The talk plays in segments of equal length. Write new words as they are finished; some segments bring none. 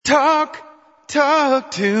Talk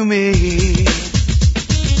to me.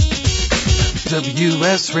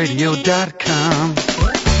 WSRadio.com.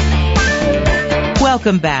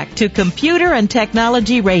 Welcome back to Computer and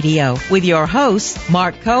Technology Radio with your hosts,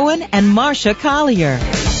 Mark Cohen and Marcia Collier.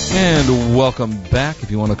 And welcome back. If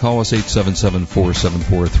you want to call us,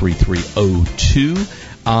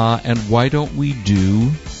 877-474-3302. And why don't we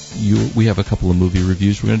we have a couple of movie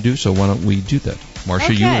reviews we're going to do, so why don't we do that?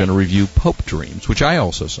 Marcia, you were going to review Pope Dreams, which I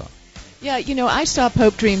also saw. Yeah, I saw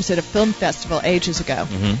Pope Dreams at a film festival ages ago,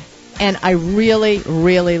 and I really,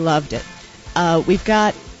 really loved it. We've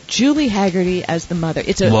got Julie Haggerty as the mother.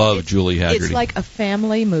 Love Julie Haggerty. It's like a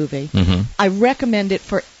family movie. I recommend it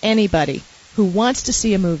for anybody who wants to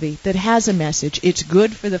see a movie that has a message. It's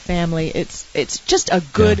good for the family. It's just a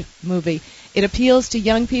good movie. It appeals to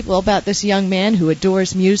young people about this young man who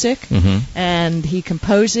adores music, and he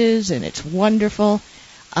composes, and it's wonderful.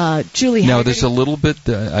 Julie Haggerty. Now, there's a little bit.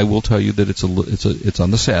 I will tell you that it's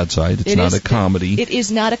on the sad side. It's not a comedy. It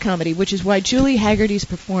is not a comedy, which is why Julie Haggerty's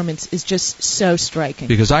performance is just so striking.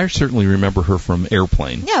 Because I certainly remember her from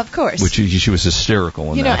Airplane. Yeah, of course. Which she was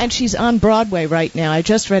hysterical in that. And she's on Broadway right now. I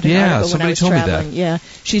just read an article when I was traveling. Yeah,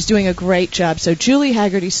 she's doing a great job. So Julie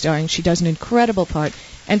Haggerty's starring. She does an incredible part,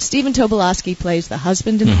 and Stephen Tobolowsky plays the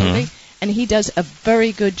husband in the movie, and he does a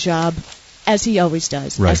very good job. As he always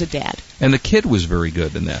does, as a dad. And the kid was very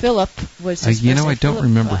good in that. Philip was his I don't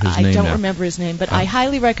remember his name. I don't remember his name, but I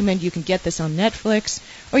highly recommend you can get this on Netflix,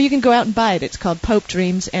 or you can go out and buy it. It's called Pope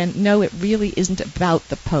Dreams, and no, it really isn't about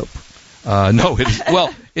the Pope. No, it is.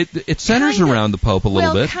 Well, it centers around the Pope a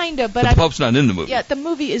little bit. Well, kind of, but the Pope's not in the movie. Yeah, the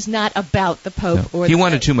movie is not about the Pope. No. He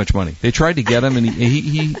wanted too much money. They tried to get him, and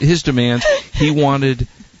his demands, he wanted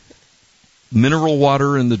mineral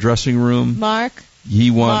water in the dressing room. Mark.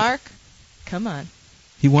 Come on.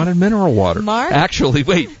 He wanted mineral water. Mark? Actually,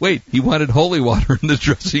 wait. He wanted holy water in the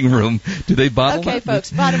dressing room. Do they bottle that? Okay,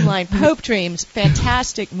 folks, bottom line, Pope Dreams,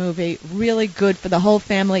 fantastic movie, really good for the whole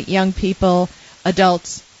family, young people,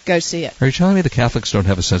 adults. Go see it. Are you telling me the Catholics don't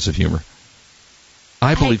have a sense of humor?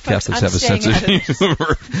 I believe Catholics have a sense of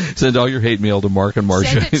humor. Send all your hate mail to Mark and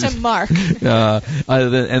Marcia. Send it to Mark.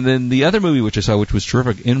 And then the other movie which I saw, which was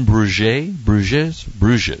terrific, In Bruges.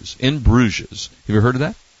 In Bruges. Have you heard of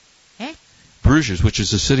that? Bruges, which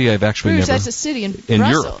is a city I've actually never... That's a city in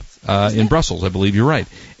Brussels. Europe. In Brussels, I believe you're right.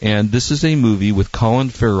 And this is a movie with Colin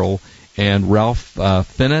Farrell and Ralph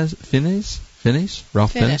Fiennes. And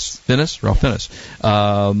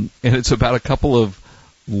it's about a couple of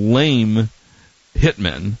lame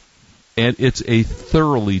hitmen, and it's a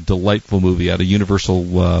thoroughly delightful movie out of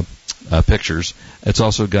Universal Pictures. It's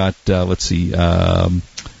also got,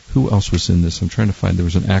 who else was in this? I'm trying to find. There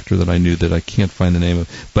was an actor that I knew that I can't find the name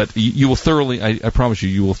of. But you will thoroughly, I promise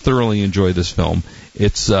you will thoroughly enjoy this film.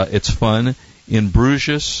 It's fun in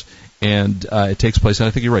Bruges, and it takes place. And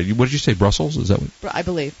I think you're right. What did you say? Brussels? Is that what? I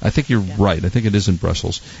believe. I think you're right. I think it is in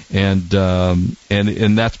Brussels, and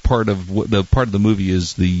that's part of the movie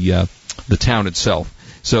is the town itself.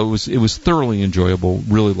 So it was thoroughly enjoyable.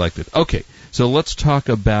 Really liked it. Okay, so let's talk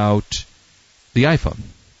about the iPhone.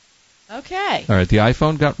 Okay. All right, the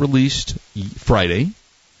iPhone got released Friday.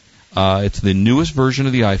 It's the newest version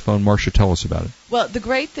of the iPhone. Marcia, tell us about it. Well, the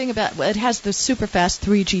great thing about it has the super fast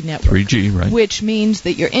 3G network. 3G, right. Which means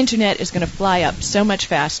that your internet is going to fly up so much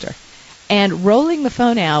faster. And rolling the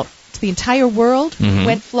phone out to the entire world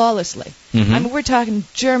went flawlessly. I mean, we're talking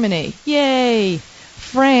Germany. Yay!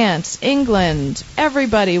 France, England.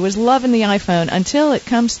 Everybody was loving the iPhone until it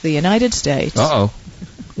comes to the United States. Uh-oh.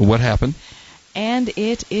 What happened? And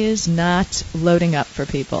it is not loading up for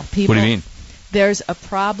people. What do you mean? There's a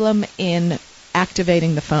problem in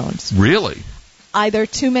activating the phones. Really? Either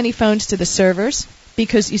too many phones to the servers,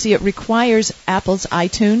 because, you see, it requires Apple's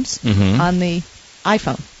iTunes on the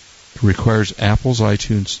iPhone. It requires Apple's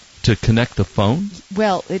iTunes to connect the phone?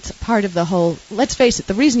 Well, it's part of the whole... Let's face it,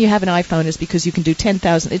 the reason you have an iPhone is because you can do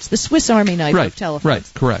 10,000... It's the Swiss Army knife of telephones. Right,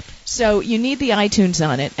 correct. So you need the iTunes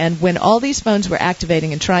on it, and when all these phones were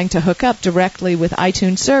activating and trying to hook up directly with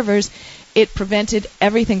iTunes servers, it prevented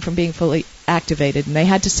everything from being fully activated, and they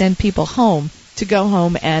had to send people home to go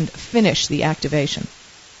home and finish the activation.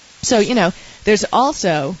 So, there's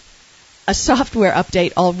also a software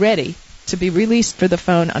update already to be released for the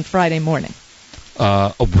phone on Friday morning.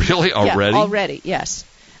 Really? Already? Yeah, already, yes.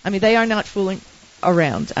 I mean, they are not fooling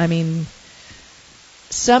around. I mean,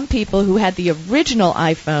 some people who had the original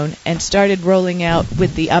iPhone and started rolling out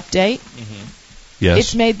with the update, yes,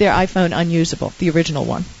 it's made their iPhone unusable, the original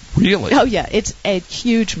one. Really? Oh, yeah. It's a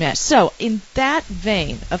huge mess. So, in that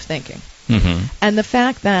vein of thinking, and the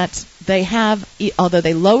fact that they have, although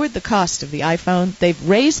they lowered the cost of the iPhone, they've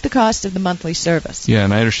raised the cost of the monthly service. Yeah,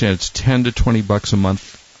 and I understand it's $10 to $20 a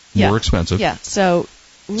month more expensive. Yeah, so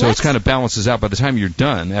it kind of balances out by the time you're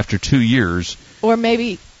done after 2 years. Or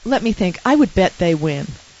maybe, let me think, I would bet they win.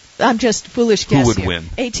 I'm just foolish guessing. Who would win?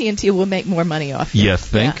 AT&T will make more money off you. You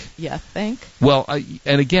think? Yeah, think. Well,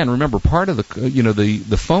 and again, remember, part of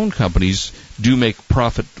the phone companies do make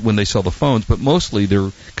profit when they sell the phones, but mostly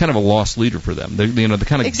they're kind of a loss leader for them. They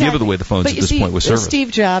kind of give away the phones at this point with service.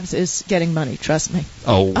 Steve Jobs is getting money, trust me.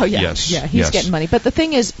 Oh yeah. Yes. Yeah, he's getting money. But the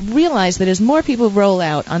thing is, realize that as more people roll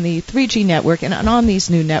out on the 3G network and on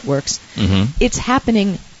these new networks, it's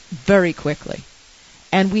happening very quickly.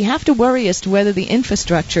 And we have to worry as to whether the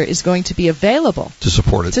infrastructure is going to be available to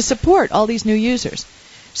support it, to support all these new users.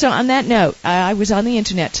 So on that note, I was on the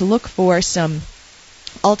internet to look for some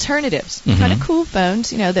alternatives, kind of cool phones,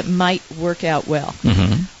 that might work out well.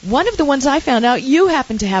 One of the ones I found out you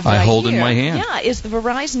happen to have right here. I hold in my hand. Yeah, is the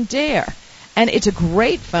Verizon Dare. And it's a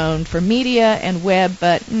great phone for media and web,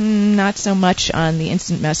 but not so much on the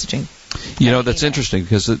instant messaging. That's interesting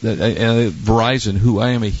because Verizon, who I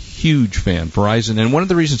am a huge fan, Verizon, and one of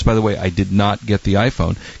the reasons, by the way, I did not get the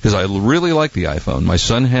iPhone, because I really like the iPhone. My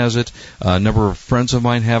son has it, a number of friends of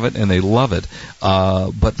mine have it, and they love it.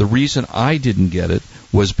 But the reason I didn't get it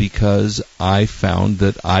was because I found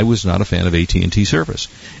that I was not a fan of AT&T service.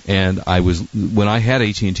 And when I had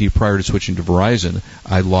AT&T prior to switching to Verizon,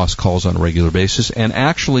 I lost calls on a regular basis, and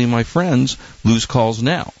actually my friends lose calls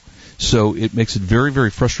now. So it makes it very, very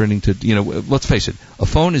frustrating to, let's face it, a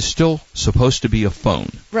phone is still supposed to be a phone.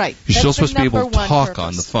 Right. You're still supposed to be able to talk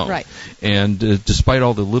on the phone. Right. And despite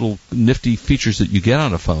all the little nifty features that you get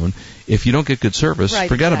on a phone, if you don't get good service,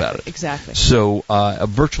 forget about it. Exactly. So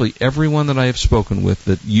virtually everyone that I have spoken with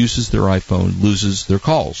that uses their iPhone loses their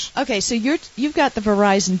calls. Okay, so you've got the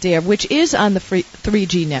Verizon Dare, which is on the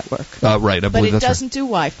 3G network. Right, I believe that's right. But it doesn't do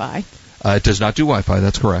Wi-Fi. It does not do Wi-Fi,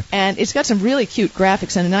 that's correct. And it's got some really cute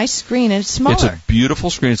graphics and a nice screen, and it's smaller. It's a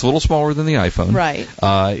beautiful screen. It's a little smaller than the iPhone. Right.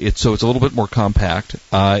 It's a little bit more compact.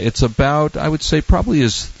 It's about, I would say, probably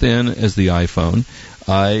as thin as the iPhone.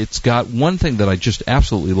 It's got one thing that I just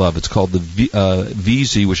absolutely love. It's called the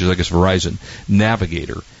VZ, which is, I guess, Verizon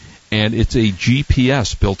Navigator. And it's a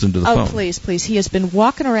GPS built into the phone. Oh, please. He has been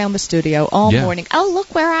walking around the studio all morning. Oh,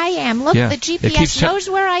 look where I am. Look, the GPS knows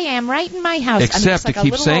where I am, right in my house. Except it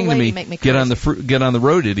keeps saying to me, get on the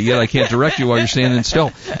road, idiot. I can't direct you while you're standing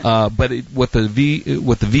still. But what the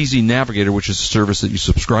VZ Navigator, which is a service that you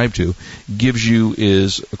subscribe to, gives you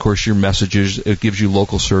is, of course, your messages. It gives you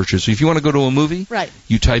local searches. So if you want to go to a movie,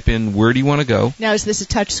 you type in, where do you want to go? Now, is this a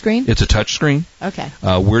touch screen? It's a touch screen. Okay.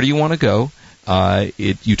 Where do you want to go?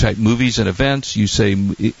 You type movies and events, you say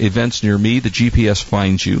events near me, the GPS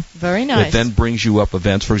finds you. Very nice. It then brings you up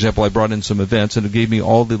events. For example, I brought in some events, and it gave me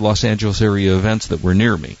all the Los Angeles area events that were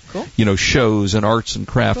near me. Cool. Shows and arts and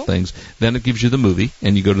craft things. Then it gives you the movie,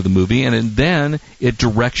 and you go to the movie, and then it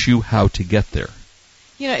directs you how to get there.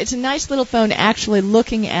 It's a nice little phone. Actually,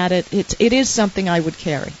 looking at it, it is something I would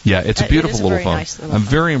carry. Yeah, it's a beautiful little phone. Nice little I'm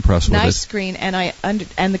phone. very impressed with it. Nice screen, and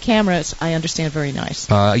the cameras, I understand, very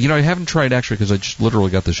nice. I haven't tried actually because I just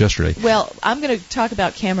literally got this yesterday. Well, I'm going to talk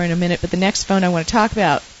about camera in a minute, but the next phone I want to talk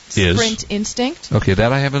about is Sprint Instinct. Okay,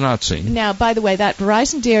 that I have not seen. Now, by the way, that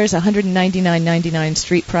Verizon Dare is $199.99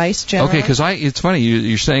 street price generally. Okay, because it's funny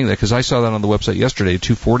you're saying that because I saw that on the website yesterday at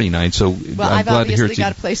 $249. So I'm glad to hear I've obviously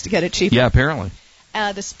got a place to get it cheaper. Yeah, apparently.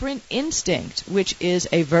 The Sprint Instinct, which is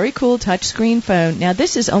a very cool touchscreen phone. Now,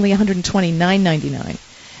 this is only $129.99.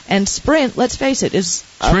 And Sprint, let's face it, is...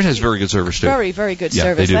 Sprint has very good service, too. Very, very good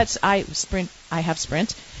service. They do. I have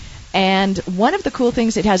Sprint. And one of the cool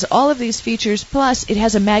things, it has all of these features, plus it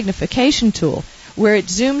has a magnification tool where it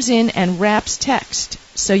zooms in and wraps text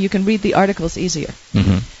so you can read the articles easier,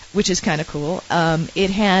 which is kind of cool. It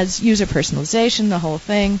has user personalization, the whole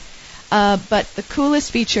thing. But the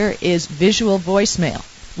coolest feature is visual voicemail,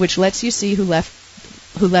 which lets you see who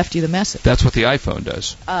left you the message. That's what the iPhone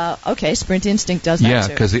does. Okay, Sprint Instinct does that too. Yeah,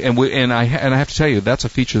 because and I have to tell you that's a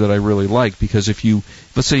feature that I really like because if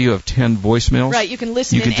let's say you have 10 voicemails, right, you can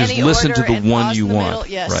listen. You can just listen to the one you want.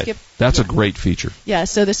 Yeah, right. skip. That's a great feature. Yeah,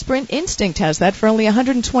 so the Sprint Instinct has that for only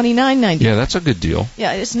 $129.99. Yeah, that's a good deal.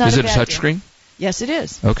 Yeah, it's not. Is it a bad touch deal. screen? Yes, it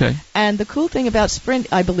is. Okay. And the cool thing about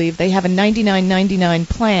Sprint, I believe, they have a $99.99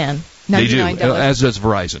 plan. They do, as does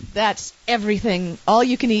Verizon. That's everything, all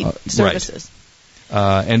you can eat services.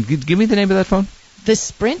 Right. And give me the name of that phone. The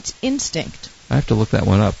Sprint Instinct. I have to look that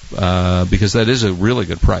one up because that is a really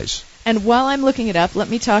good price. And while I'm looking it up, let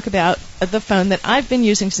me talk about the phone that I've been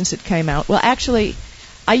using since it came out. Well, actually,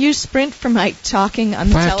 I use Sprint for my talking on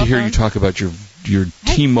the telephone. If I have to hear you talk about your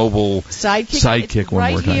T-Mobile Sidekick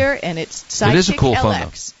one more time. Right here, and it's Sidekick It is a cool LX. phone,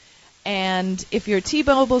 though. And if you're a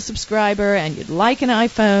T-Mobile subscriber and you'd like an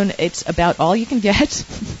iPhone, it's about all you can get.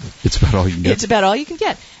 It's about all you can get. It's about all you can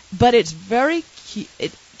get. But it's very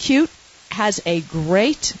cute, has a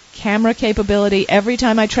great camera capability. Every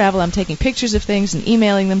time I travel, I'm taking pictures of things and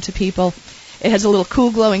emailing them to people. It has a little cool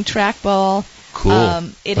glowing trackball. Cool. I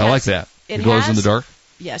like that. It glows in the dark?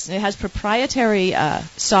 Yes, and it has proprietary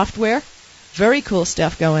software. Very cool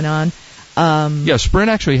stuff going on. Yeah, Sprint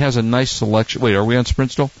actually has a nice selection. Wait, are we on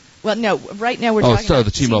Sprint still? Well, no. Right now we're talking about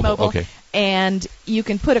the T-Mobile. Okay. And you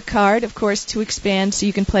can put a card, of course, to expand, so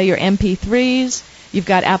you can play your MP3s. You've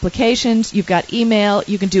got applications. You've got email.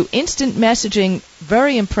 You can do instant messaging.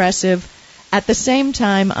 Very impressive. At the same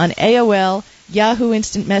time on AOL, Yahoo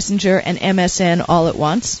Instant Messenger, and MSN all at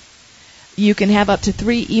once. You can have up to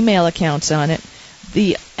 3 email accounts on it.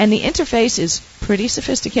 The interface is pretty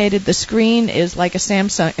sophisticated. The screen is like a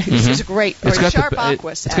Samsung. It's a great, or a Sharp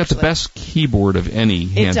Aquos. It's got the best keyboard of any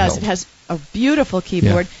handheld. It does. It has a beautiful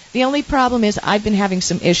keyboard. Yeah. The only problem is I've been having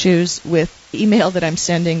some issues with email that I'm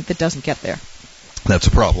sending that doesn't get there. That's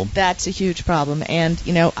a problem. That's a huge problem. And,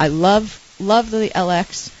 I love the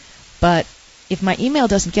LX, but if my email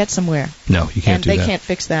doesn't get somewhere, no, you can't do that. And they can't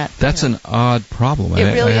fix that. That's an odd problem.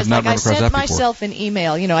 It really is. Not I sent myself an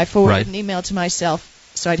email. I forwarded an email to myself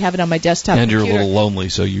so I'd have it on my desktop and computer. You're a little lonely,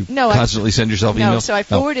 so you constantly send yourself emails? No, so I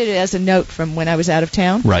forwarded it as a note from when I was out of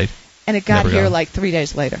town. Right. And it got here like 3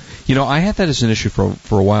 days later. I had that as an issue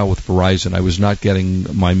for a while with Verizon. I was not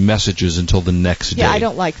getting my messages until the next day. Yeah, I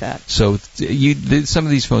don't like that. So some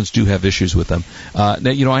of these phones do have issues with them.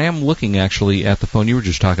 Now, I am looking actually at the phone you were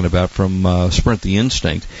just talking about from Sprint, the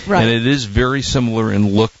Instinct. Right. And it is very similar in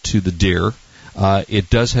look to the Dare. It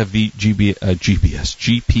does have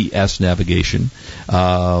GPS navigation,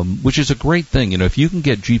 which is a great thing. If you can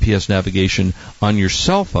get GPS navigation on your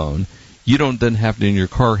cell phone, you don't then have to in your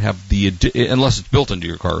car have unless it's built into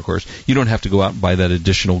your car, of course. You don't have to go out and buy that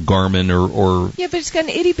additional Garmin or. Yeah, but it's got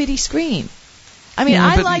an itty bitty screen.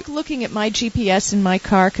 I like looking at my GPS in my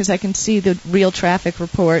car because I can see the real traffic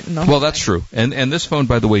report and the whole Well, that's true. And this phone,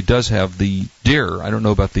 by the way, does have the Dare. I don't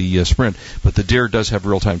know about the Sprint, but the Dare does have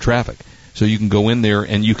real-time traffic. So you can go in there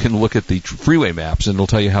and you can look at the freeway maps, and it'll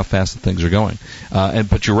tell you how fast the things are going.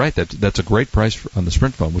 But you're right, that's a great price on the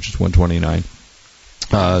Sprint phone, which is $129.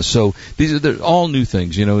 So they're all new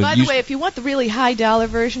things, By the way, if you want the really high dollar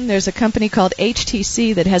version, there's a company called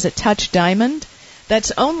HTC that has a Touch Diamond.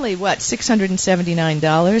 That's only,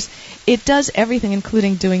 $679. It does everything,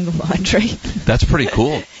 including doing the laundry. That's pretty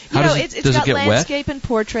cool. It's does got it get landscape wet? And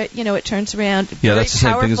portrait. It turns around. Yeah, that's the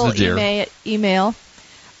same thing as the Dare. Email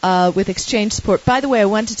with exchange support. By the way, I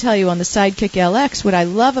wanted to tell you on the Sidekick LX, what I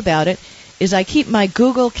love about it is I keep my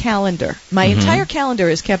Google Calendar. My entire calendar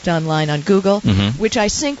is kept online on Google, which I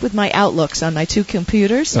sync with my Outlooks on my 2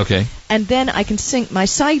 computers. Okay. And then I can sync my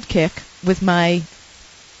Sidekick with my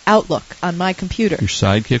Outlook on my computer. Your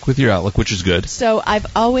Sidekick with your Outlook, which is good. So I've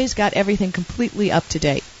always got everything completely up to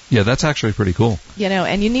date. Yeah, that's actually pretty cool.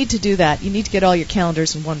 And you need to do that. You need to get all your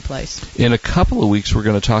calendars in one place. In a couple of weeks, we're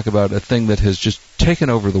going to talk about a thing that has just taken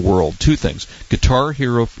over the world. 2 things, Guitar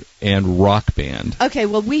Hero and Rock Band. Okay,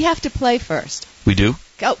 well, we have to play first. We do?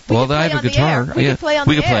 Go. I have a guitar. We can play on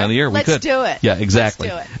the air. We can play on the air. Let's do it. Yeah, exactly.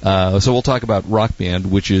 Let's do it. So we'll talk about Rock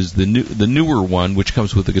Band, which is the newer one, which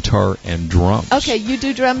comes with the guitar and drums. Okay, you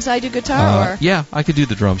do drums, I do guitar, or? Yeah, I could do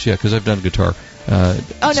the drums, because I've done guitar.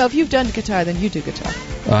 If you've done guitar, then you do guitar.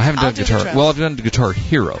 I haven't done guitar. Well, I've done Guitar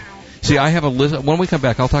Hero. See, I have a list. When we come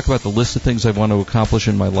back, I'll talk about the list of things I want to accomplish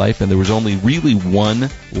in my life, and there was only really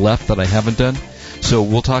one left that I haven't done. So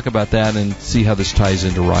we'll talk about that and see how this ties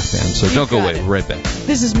into Rock Band. So don't go away. We're right back.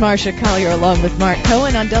 This is Marcia Collier along with Mark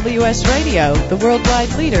Cohen on WS Radio, the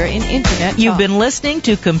worldwide leader in Internet talk. You've been listening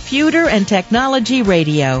to Computer and Technology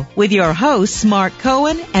Radio with your hosts, Mark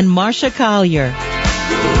Cohen and Marcia Collier.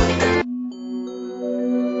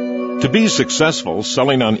 To be successful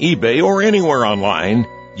selling on eBay or anywhere online,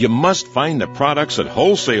 you must find the products at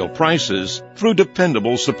wholesale prices through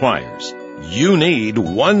dependable suppliers. You need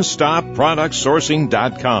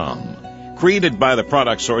OneStopProductSourcing.com. Created by the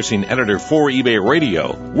product sourcing editor for eBay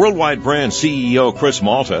Radio, Worldwide Brand CEO Chris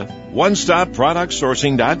Malta,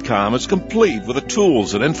 OneStopProductSourcing.com is complete with the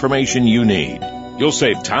tools and information you need. You'll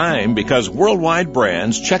save time because Worldwide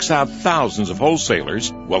Brands checks out thousands of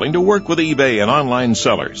wholesalers willing to work with eBay and online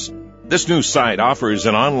sellers. This new site offers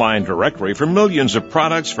an online directory for millions of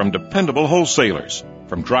products from dependable wholesalers.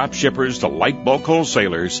 From drop shippers to light bulk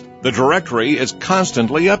wholesalers, the directory is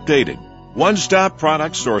constantly updated.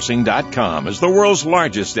 OneStopProductSourcing.com is the world's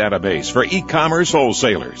largest database for e-commerce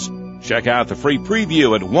wholesalers. Check out the free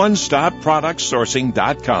preview at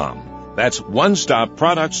OneStopProductSourcing.com. That's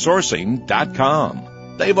OneStopProductSourcing.com.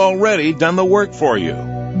 They've already done the work for you.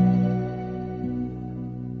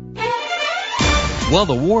 Well,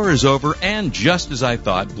 the war is over, and just as I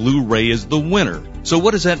thought, Blu-ray is the winner. So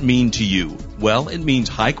what does that mean to you? Well, it means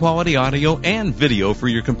high-quality audio and video for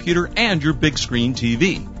your computer and your big screen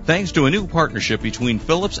TV. Thanks to a new partnership between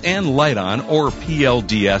Philips and Lite-On, or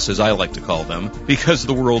PLDS as I like to call them, because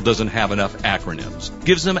the world doesn't have enough acronyms,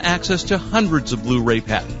 gives them access to hundreds of Blu-ray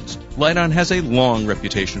patents. Lite-On has a long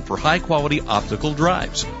reputation for high-quality optical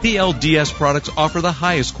drives. PLDS products offer the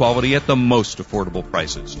highest quality at the most affordable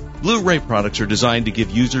prices. Blu-ray products are designed to give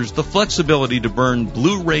users the flexibility to burn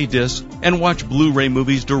Blu-ray discs and watch Blu-ray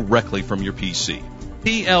movies directly from your PC.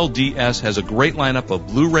 PLDS has a great lineup of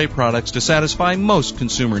Blu-ray products to satisfy most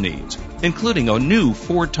consumer needs, including a new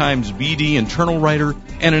 4x BD internal writer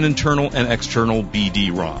and an internal and external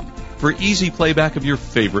BD-ROM for easy playback of your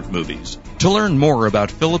favorite movies. To learn more about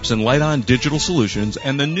Philips and Lite-On digital solutions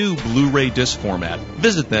and the new Blu-ray disc format,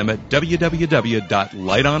 visit them at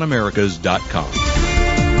www.liteonamericas.com.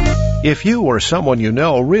 If you or someone you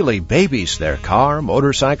know really babies their car,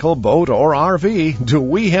 motorcycle, boat, or RV, do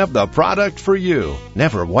we have the product for you?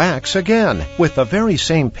 Never wax again with the very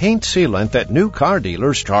same paint sealant that new car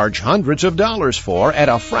dealers charge hundreds of dollars for at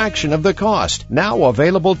a fraction of the cost. Now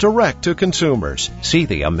available direct to consumers. See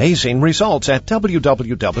the amazing results at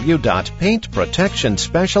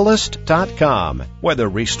www.paintprotectionspecialist.com. Whether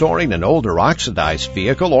restoring an older oxidized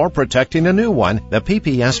vehicle or protecting a new one, the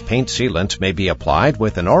PPS paint sealant may be applied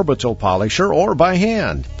with an orbital polisher or by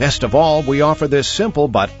hand. Best of all, we offer this simple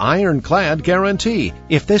but ironclad guarantee.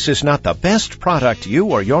 If this is not the best product you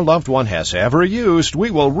or your loved one has ever used,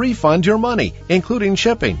 we will refund your money, including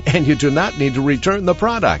shipping, and you do not need to return the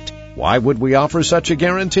product. Why would we offer such a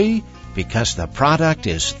guarantee? Because the product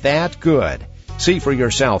is that good. See for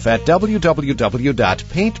yourself at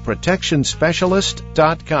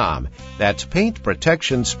www.paintprotectionspecialist.com. That's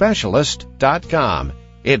paintprotectionspecialist.com.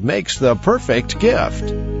 It makes the perfect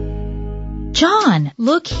gift. John,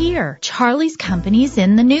 look here. Charlie's company's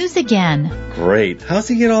in the news again. Great. How's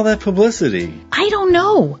he get all that publicity? I don't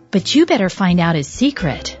know, but you better find out his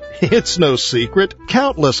secret. It's no secret.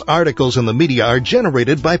 Countless articles in the media are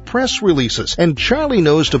generated by press releases, and Charlie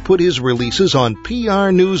knows to put his releases on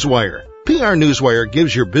PR Newswire. PR Newswire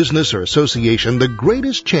gives your business or association the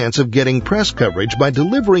greatest chance of getting press coverage by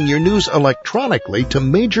delivering your news electronically to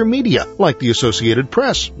major media like the Associated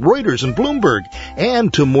Press, Reuters, and Bloomberg,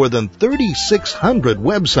 and to more than 3,600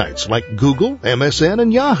 websites like Google, MSN,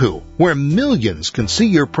 and Yahoo, where millions can see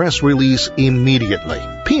your press release immediately.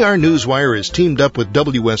 PR Newswire is teamed up with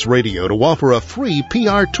WS Radio to offer a free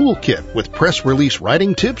PR toolkit with press release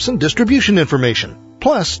writing tips and distribution information.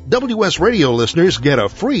 Plus, WS Radio listeners get a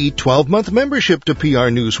free 12-month membership to PR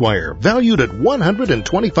Newswire, valued at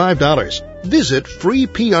 $125. Visit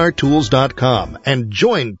freeprtools.com and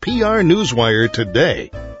join PR Newswire today.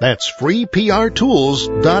 That's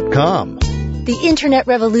freeprtools.com. The Internet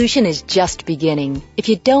revolution is just beginning. If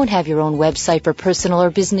you don't have your own website for personal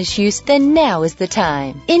or business use, then now is the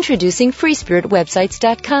time. Introducing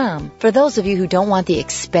FreeSpiritWebsites.com. For those of you who don't want the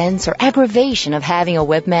expense or aggravation of having a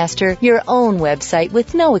webmaster, your own website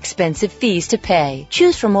with no expensive fees to pay.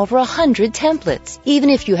 Choose from over 100 templates.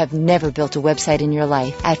 Even if you have never built a website in your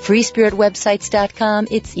life, at FreeSpiritWebsites.com,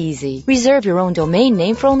 it's easy. Reserve your own domain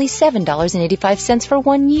name for only $7.85 for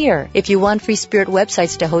 1 year. If you want Free Spirit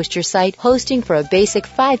Websites to host your site, hosting for a basic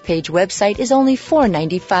 5-page website is only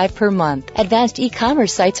 $4.95 per month. Advanced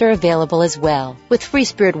e-commerce sites are available as well. With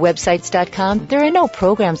FreeSpiritWebsites.com, there are no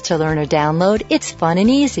programs to learn or download. It's fun and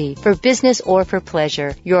easy, for business or for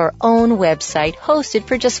pleasure. Your own website hosted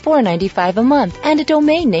for just $4.95 a month and a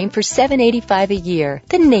domain name for $7.85 a year.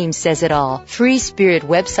 The name says it all.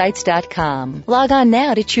 FreeSpiritWebsites.com. Log on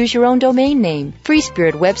now to choose your own domain name.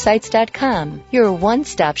 FreeSpiritWebsites.com. Your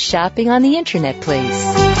one-stop shopping on the Internet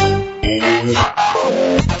place.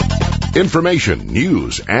 Information,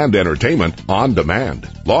 news, and entertainment on demand.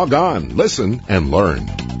 Log on, listen, and learn.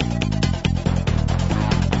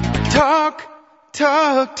 Talk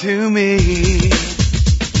to me.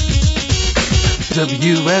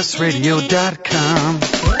 WSRadio.com.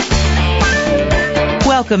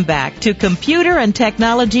 Welcome back to Computer and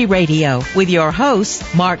Technology Radio with your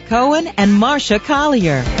hosts, Mark Cohen and Marcia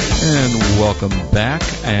Collier. And welcome back.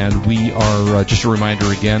 And we are, just a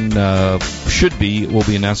reminder again, we'll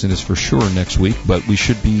be announcing this for sure next week, but we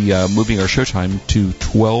should be moving our show time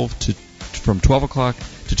from 12 o'clock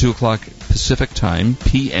to 2 o'clock Pacific time,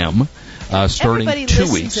 PM. starting Everybody 2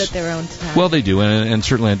 listens weeks. At their own time. Well, they do, and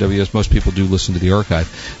certainly on WS, most people do listen to the archive.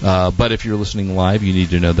 But if you're listening live, you need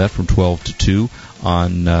to know that from 12 to 2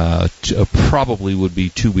 on probably would be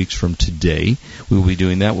 2 weeks from today. We will be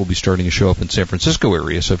doing that. We'll be starting a show up in San Francisco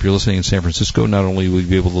area. So if you're listening in San Francisco, not only will you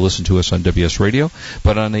be able to listen to us on WS Radio,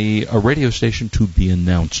 but on a radio station to be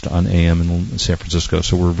announced on AM in San Francisco.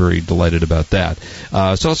 So we're very delighted about that.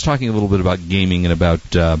 So let's talking a little bit about gaming and about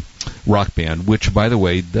Rock Band, which, by the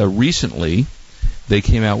way, recently they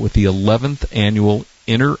came out with the 11th annual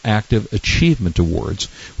Interactive Achievement Awards,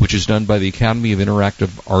 which is done by the Academy of Interactive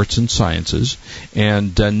Arts and Sciences.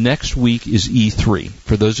 And next week is E3.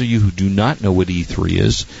 For those of you who do not know what E3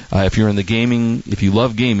 is, if you're in the gaming, if you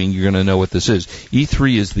love gaming, you're going to know what this is.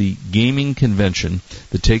 E3 is the gaming convention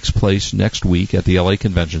that takes place next week at the LA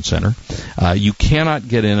Convention Center. You cannot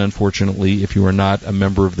get in, unfortunately, if you are not a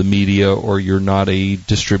member of the media or you're not a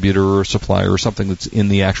distributor or supplier or something that's in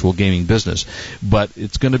the actual gaming business. But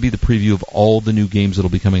it's going to be the preview of all the new games that'll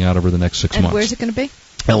be coming out over the next 6 months. And where's it going to be?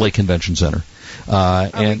 LA Convention Center. Are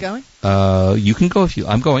we going? You can go if you.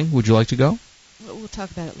 I'm going. Would you like to go? We'll talk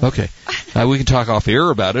about it later. Okay. We can talk off air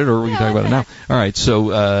about it, or we can talk about it now. All right.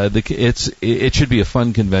 So it should be a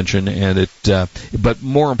fun convention, and but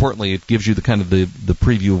more importantly, it gives you the kind of the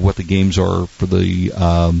preview of what the games are for the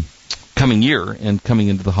coming year and coming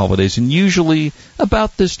into the holidays. And usually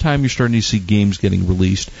about this time, you're starting to see games getting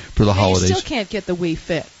released for the holidays. You still can't get the Wii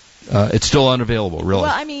Fit. It's still unavailable, really.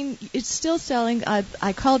 Well, I mean, it's still selling.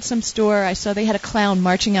 I called some store. I saw they had a clown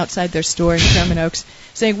marching outside their store in Sherman Oaks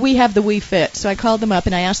saying, "We have the Wii Fit." So I called them up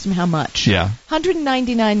and I asked them how much. Yeah.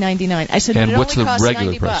 $199.99. I said, and but it what's only the costs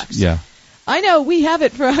regular $90. price? Yeah. I know, we have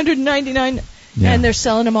it for $199. Yeah. And they're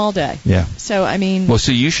selling them all day. Yeah. So, I mean... Well,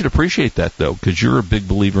 so you should appreciate that, though, because you're a big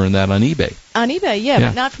believer in that on eBay. On eBay, yeah,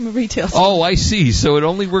 but not from a retail store. Oh, I see. So it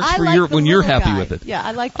only works for when you're happy with it. Yeah,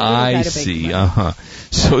 I like the little guy to make see. money.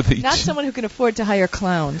 So not someone who can afford to hire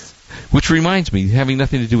clowns. Which reminds me, having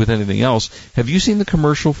nothing to do with anything else, have you seen the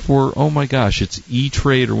commercial for, oh my gosh, it's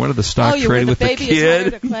E-Trade or one of the stock trade with the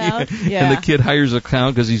kid? Yeah. And the kid hires a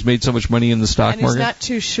clown because he's made so much money in the stock market. And he's not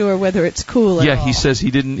too sure whether it's cool at all. Yeah, he says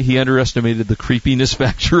he underestimated the creepiness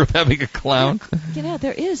factor of having a clown. Yeah,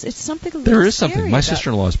 there is. It's something a little There is scary something. My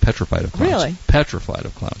sister-in-law is petrified of clowns. Really? Petrified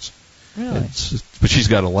of clowns. Really? But she's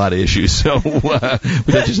got a lot of issues, so but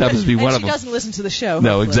that just happens to be one of them. She doesn't listen to the show. No,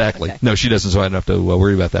 hopefully. exactly. Okay. No, she doesn't, so I don't have to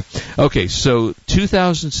worry about that. Okay, so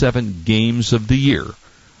 2007 Games of the Year.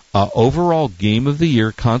 Overall Game of the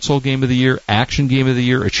Year, Console Game of the Year, Action Game of the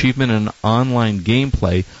Year, Achievement in Online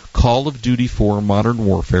Gameplay, Call of Duty 4 Modern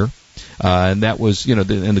Warfare. And that was,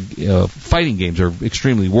 the fighting games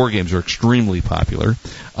war games are extremely popular.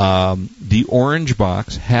 The Orange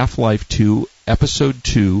Box, Half-Life 2, Episode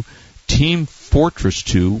 2, Team Fortress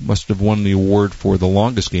 2 must have won the award for the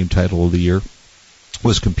longest game title of the year.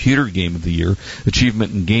 Was Computer Game of the Year,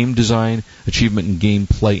 Achievement in Game Design, Achievement in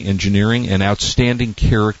Gameplay Engineering, and Outstanding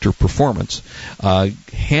Character Performance.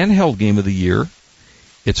 Handheld Game of the Year,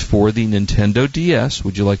 it's for the Nintendo DS.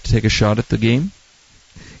 Would you like to take a shot at the game?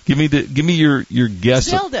 Give me your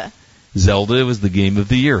guess. Zelda was the game of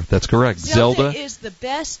the year. That's correct. Zelda is the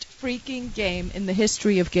best freaking game in the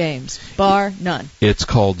history of games, bar none. It's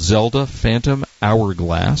called Zelda Phantom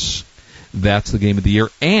Hourglass. That's the game of the year.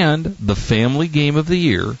 And the family game of the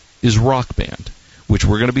year is Rock Band, which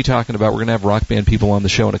we're going to be talking about. We're going to have Rock Band people on the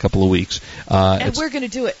show in a couple of weeks. And we're going to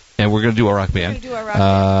do it. And we're going to do a Rock Band.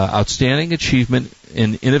 Outstanding Achievement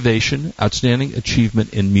in Innovation, Outstanding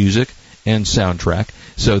Achievement in Music, and Soundtrack.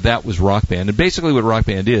 So that was Rock Band. And basically what Rock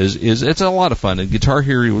Band is it's a lot of fun. And Guitar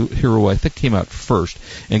Hero I think, came out first.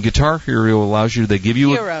 And Guitar Hero allows you, they give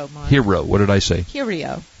you Hero. What did I say?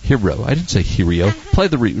 Hero. I didn't say Hero.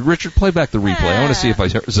 Richard, play back the replay. I want to see if I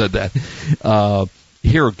said that.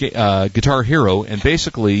 Guitar Hero, and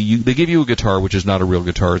basically they give you a guitar, which is not a real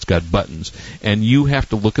guitar. It's got buttons. And you have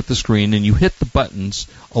to look at the screen and you hit the buttons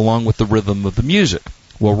along with the rhythm of the music.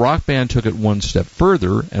 Well, Rock Band took it one step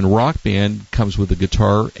further, and Rock Band comes with a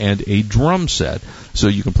guitar and a drum set, so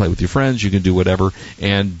you can play with your friends, you can do whatever,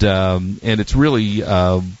 and it's really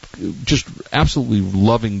just absolutely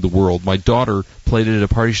loving the world. My daughter played it at a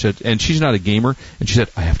party, she said, and she's not a gamer, and she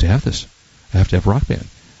said, I have to have this. I have to have Rock Band.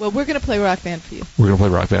 Well, we're going to play Rock Band for you. We're going to play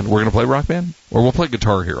Rock Band. We're going to play Rock Band, or we'll play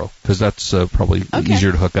Guitar Hero, because that's probably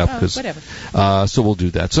easier to hook up. Whatever. So we'll do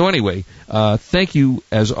that. So anyway, thank you,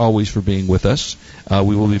 as always, for being with us.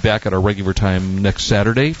 We will be back at our regular time next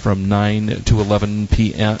Saturday from 9 to 11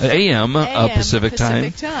 a.m. Pacific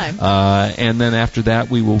time. And then after that,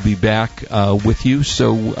 we will be back with you.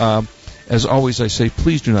 So As always, I say,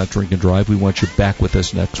 please do not drink and drive. We want you back with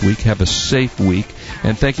us next week. Have a safe week.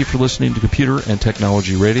 And thank you for listening to Computer and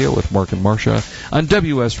Technology Radio with Mark and Marsha on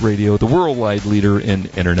WS Radio, the worldwide leader in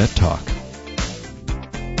Internet talk.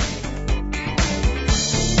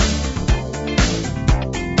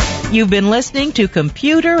 You've been listening to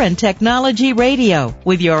Computer and Technology Radio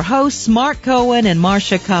with your hosts Mark Cohen and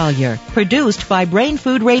Marsha Collier. Produced by Brain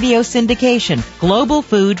Food Radio Syndication, global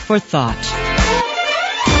food for thought.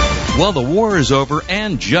 Well, the war is over,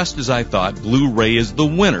 and just as I thought, Blu-ray is the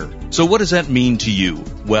winner. So what does that mean to you?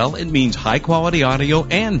 Well, it means high-quality audio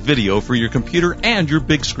and video for your computer and your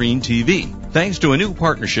big-screen TV. Thanks to a new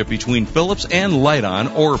partnership between Philips and Lite-On,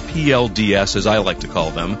 or PLDS as I like to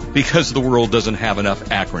call them, because the world doesn't have enough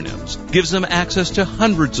acronyms, gives them access to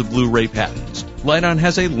hundreds of Blu-ray patents. Lite-On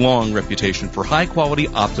has a long reputation for high-quality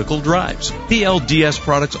optical drives. PLDS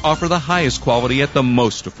products offer the highest quality at the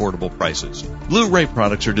most affordable prices. Blu-ray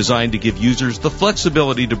products are designed to give users the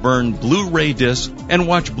flexibility to burn Blu-ray discs and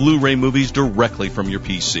watch Blu-ray movies directly from your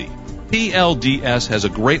PC. PLDS has a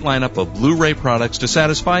great lineup of Blu-ray products to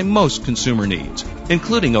satisfy most consumer needs,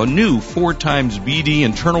 including a new 4x BD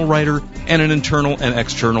internal writer and an internal and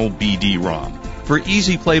external BD-ROM for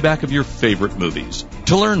easy playback of your favorite movies.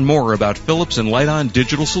 To learn more about Philips and Lite-On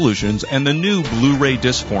digital solutions and the new Blu-ray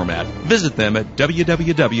disc format, visit them at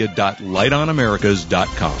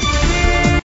www.liteonamericas.com.